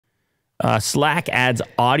Slack adds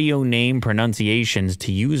audio name pronunciations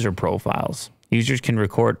to user profiles. Users can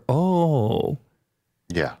record. Oh.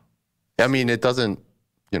 Yeah. I mean, it doesn't,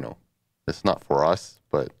 you know, it's not for us,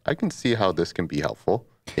 but I can see how this can be helpful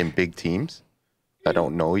in big teams that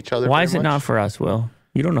don't know each other. Why is it much. not for us, Will?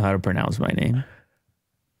 You don't know how to pronounce my name.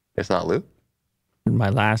 It's not Lou? My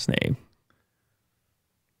last name.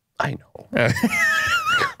 I know.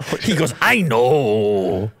 He goes, I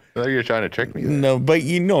know. I thought you were trying to trick me there. No, but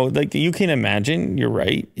you know, like you can imagine, you're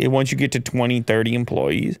right. Once you get to 20, 30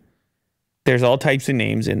 employees, there's all types of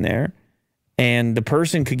names in there. And the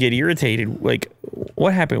person could get irritated. Like,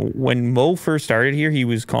 what happened? When Mo first started here, he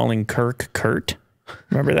was calling Kirk Kurt.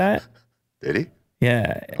 Remember that? Did he?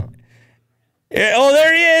 Yeah. Oh,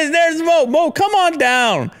 there he is. There's Mo. Mo, come on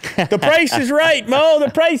down. The price is right, Mo.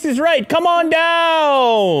 The price is right. Come on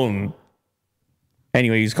down.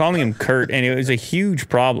 Anyway, he was calling him Kurt, and it was a huge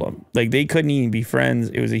problem. Like, they couldn't even be friends.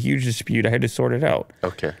 It was a huge dispute. I had to sort it out.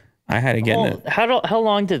 Okay. I had to get in it. How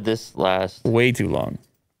long did this last? Way too long.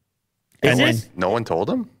 No one told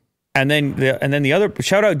him? And then the other,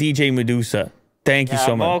 shout out DJ Medusa. Thank you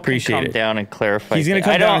so much. Appreciate it. Come down and clarify. He's going to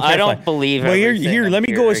come down and clarify. I don't believe. Well, here, let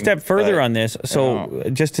me go a step further on this. So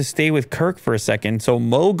just to stay with Kirk for a second. So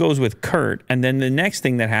Mo goes with Kurt, and then the next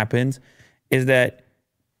thing that happens is that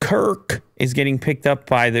Kirk is getting picked up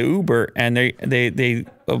by the Uber, and they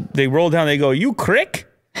roll down. They go, "You Crick."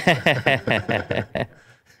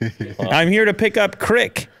 I'm here to pick up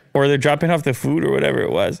Crick, or they're dropping off the food or whatever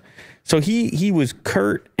it was. So he was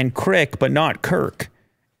Kurt and Crick, but not Kirk.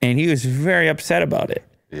 And he was very upset about it.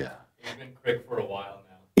 Yeah. He's been Crick for a while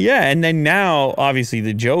now. Yeah, and then now, obviously,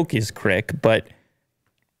 the joke is Crick, but...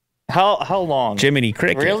 How long? Jiminy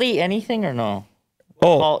Cricket. Really? Anything or no?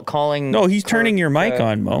 Oh. Calling... No, he's turning your mic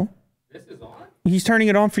on, Mo. This is on? He's turning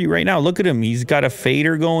it on for you right now. Look at him. He's got a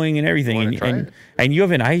fader going and everything. And you have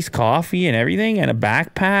an iced coffee and everything and a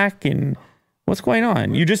backpack and... What's going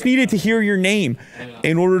on? You just needed to hear your name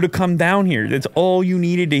in order to come down here. That's all you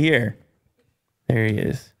needed to hear. There he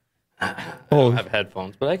is. I don't have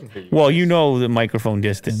headphones, but I can hear you. Well, you know the microphone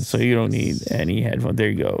distance, so you don't need any headphones. There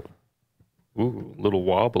you go. Ooh, little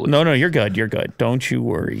wobbly. No, you're good. You're good. Don't you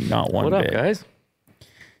worry. Not one bit. What up, guys?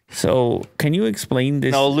 So, can you explain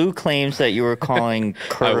this? No, Lou claims that you were calling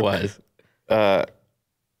Kurt. I was.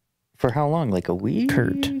 For how long? Like a week?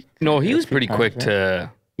 Kurt. No, he was pretty quick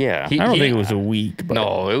to... Yeah. I don't think it was a week. But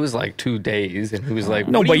No, it was like 2 days, and he was like,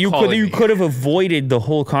 no, what but are you me? could have avoided the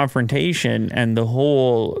whole confrontation and the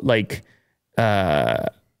whole like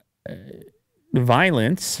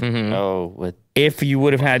violence if you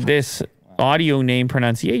would have had this audio name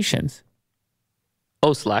pronunciations.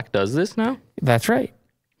 Oh, Slack does this now? That's right.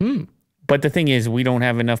 But the thing is, we don't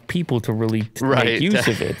have enough people to really make use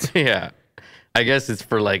of it. Yeah. I guess it's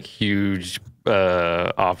for like huge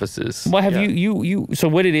offices. Well, have you so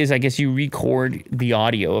what it is, I guess you record the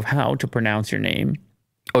audio of how to pronounce your name.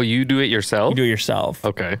 Oh, you do it yourself? You do it yourself.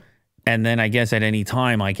 Okay. And then I guess at any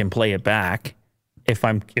time I can play it back if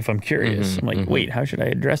I'm curious. I'm like, wait, how should I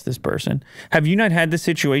address this person? Have you not had the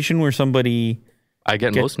situation where somebody... I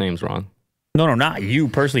get most names wrong. No, not you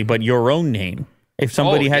personally, but your own name. If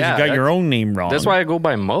somebody got your own name wrong. That's why I go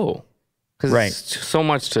by Mo. Because right. it's so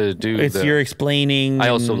much to do. You're explaining. I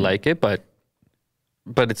also like it, but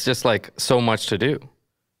it's just like so much to do.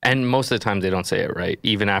 And most of the time they don't say it right,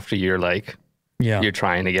 even after you're like, you're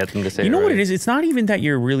trying to get them to say it right. You know what it is? It's not even that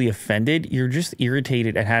you're really offended. You're just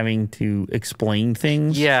irritated at having to explain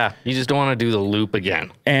things. Yeah, you just don't want to do the loop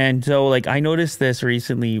again. And so, like, I noticed this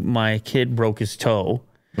recently. My kid broke his toe,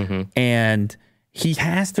 and he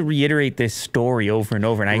has to reiterate this story over and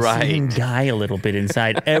over. And I see him die a little bit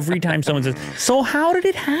inside every time someone says, so how did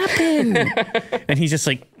it happen? And he's just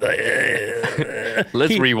like...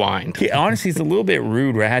 Let's rewind. Honestly, it's a little bit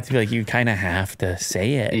rude where I have to be like, you kind of have to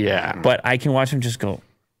say it. Yeah. But I can watch him just go...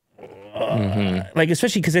 Like,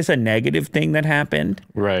 especially because it's a negative thing that happened.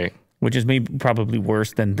 Right. Which is maybe probably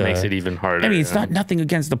worse than the... Makes it even harder. I mean, it's not nothing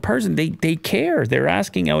against the person. They care. They're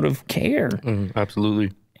asking out of care.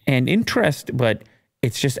 Absolutely. And interest, but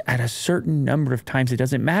it's just at a certain number of times, it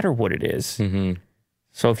doesn't matter what it is.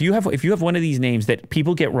 So if you have one of these names that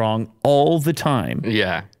people get wrong all the time.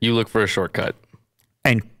 Yeah, you look for a shortcut.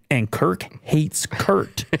 And Kirk hates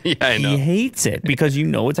Kurt. Yeah, I know. He hates it because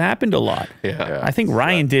it's happened a lot. Yeah. I think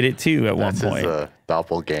Ryan did it too at one point. That's his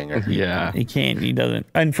doppelganger. Yeah. He doesn't.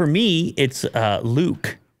 And for me, it's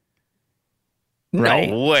Luke. Right?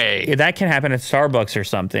 No way. That can happen at Starbucks or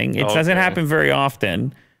something. It doesn't happen very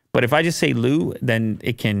often. But if I just say Lou, then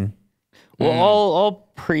it can... Well, I'll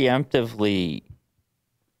preemptively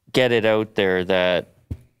get it out there that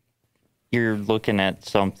you're looking at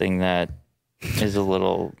something that is a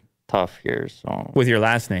little tough here. So With your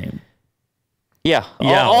last name. yeah,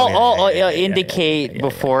 Yeah, I'll yeah, indicate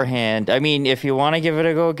beforehand. I mean, if you want to give it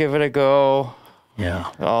a go, give it a go.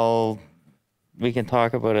 Yeah. We can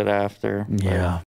talk about it after. Yeah.